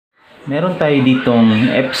Meron tayo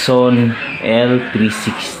ditong EPSON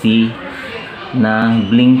L360 na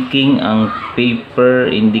blinking ang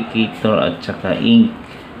paper, indicator at saka ink.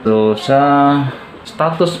 So sa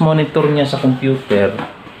status monitor niya sa computer,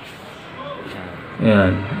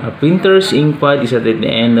 ayan, a printer's ink pad is at the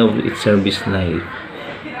end of its service life.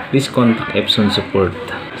 Please contact EPSON support.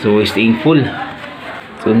 So is the ink full?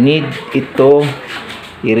 So need ito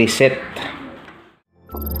i-reset.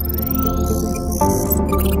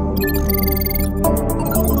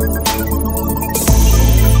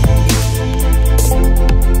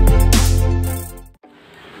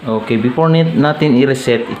 Okay, before natin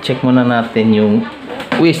i-reset, i-check muna natin yung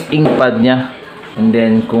waste ink pad nya. And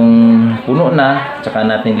then kung puno na, tsaka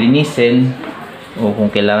natin linisin. O kung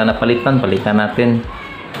kailangan na palitan, palitan natin.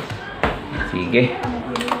 Sige,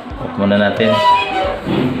 off muna natin.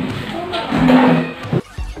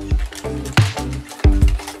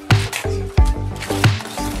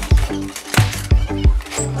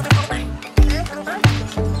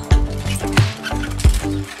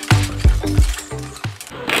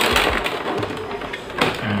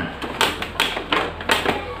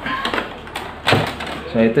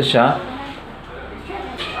 So ito siya.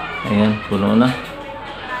 Ayan, puno na.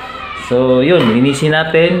 So yun, linisin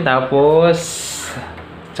natin. Tapos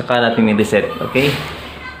tsaka natin i-reset. Okay?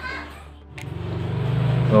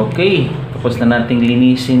 Okay, tapos na natin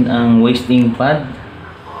linisin ang waste ink pad.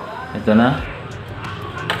 Ito na.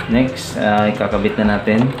 Next, ikakabit na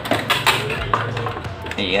natin.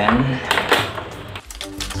 Ayan.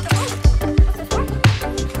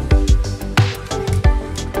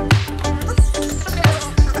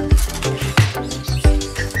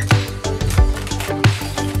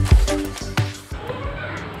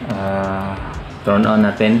 Turn on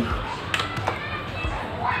natin.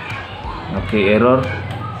 Okay, error.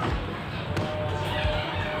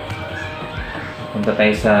 Punta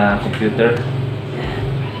tayo sa computer.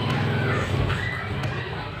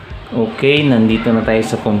 Okay, nandito na tayo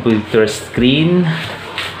sa computer screen.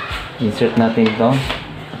 Insert natin ito.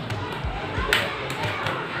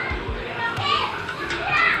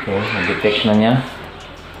 Okay, na-detect na niya.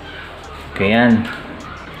 Okay, yan.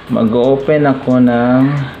 Mag-open ako ng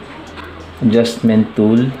adjustment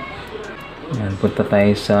tool. Yan, punta tayo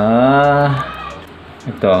sa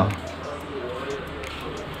ito.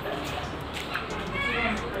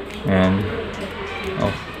 Yan.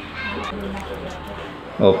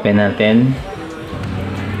 Open natin.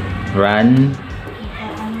 Run.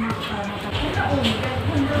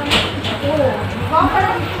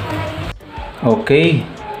 Okay.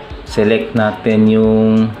 Select natin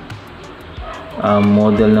yung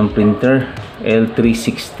model ng printer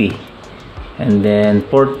L360. And then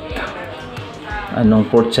port,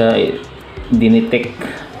 anong port siya dinetect.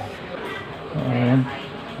 Ayan.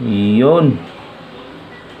 Yun.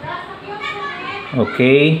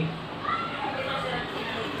 Okay.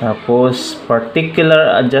 Tapos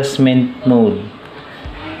particular adjustment mode.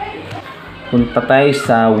 Punta tayo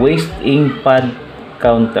sa waste ink pad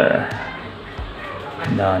counter.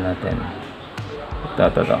 Dahan natin.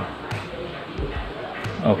 Ito.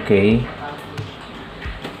 Okay.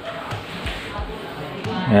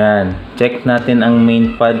 Ayan, check natin ang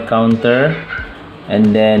main pad counter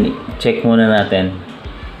and then check muna natin.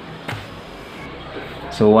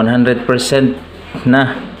 So 100%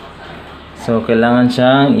 na. So kailangan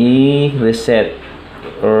siyang i-reset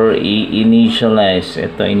or i-initialize.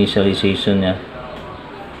 Ito, initialization niya.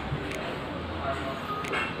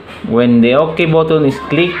 When the OK button is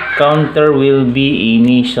clicked, counter will be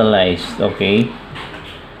initialized. Okay.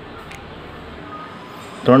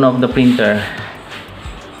 Turn off the printer.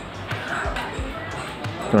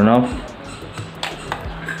 Turn off.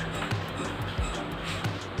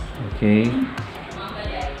 Okay.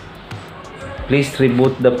 Please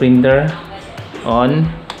reboot the printer. On.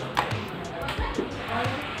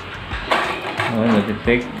 Oh,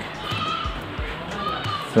 na-detect.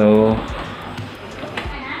 So,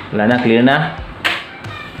 wala na, clear na.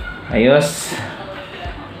 Ayos.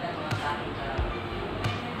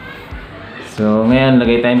 So, ngayon,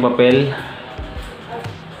 lagay tayong papel.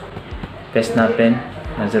 Test natin.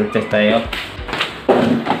 Nozzle check tayo.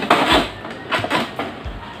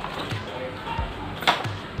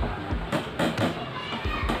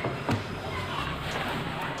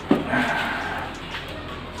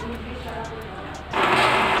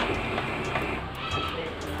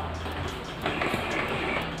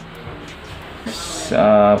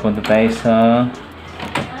 Punta tayo sa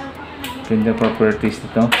printer properties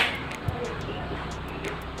dito.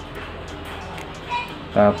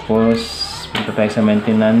 Tapos punta tayo sa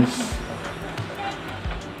maintenance.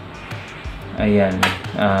 Ayan,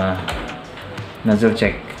 nozzle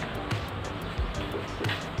check.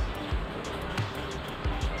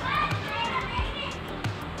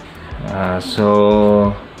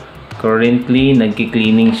 So currently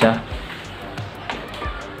nagki-cleaning siya.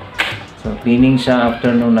 So cleaning siya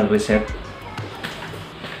after nung nag-reset.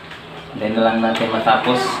 Then na lang natin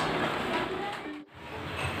matapos.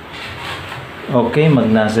 Okay,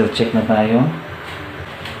 mag-nozzle check na tayo.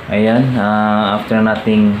 Ayan, after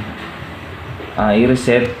nating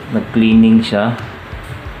i-reset, nag-cleaning siya.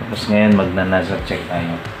 Tapos ngayon magna-nozzle check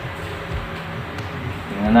tayo.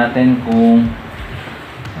 Tingnan natin kung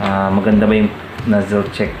maganda ba yung nozzle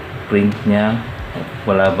check print niya.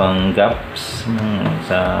 Wala bang gaps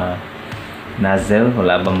sa nozzle,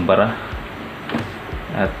 wala bang bara.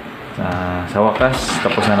 At sa wakas,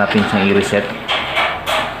 tapos na natin siyang i-reset.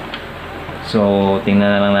 So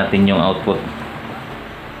tingnan na lang natin yung output.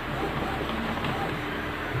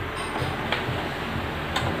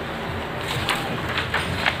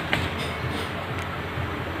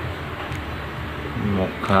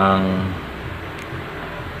 Mukhang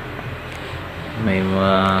may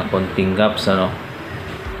mga konting gaps, ano.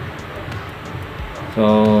 So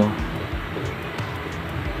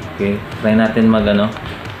okay, try natin mag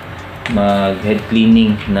head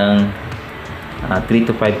cleaning ng 3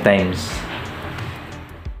 to 5 times.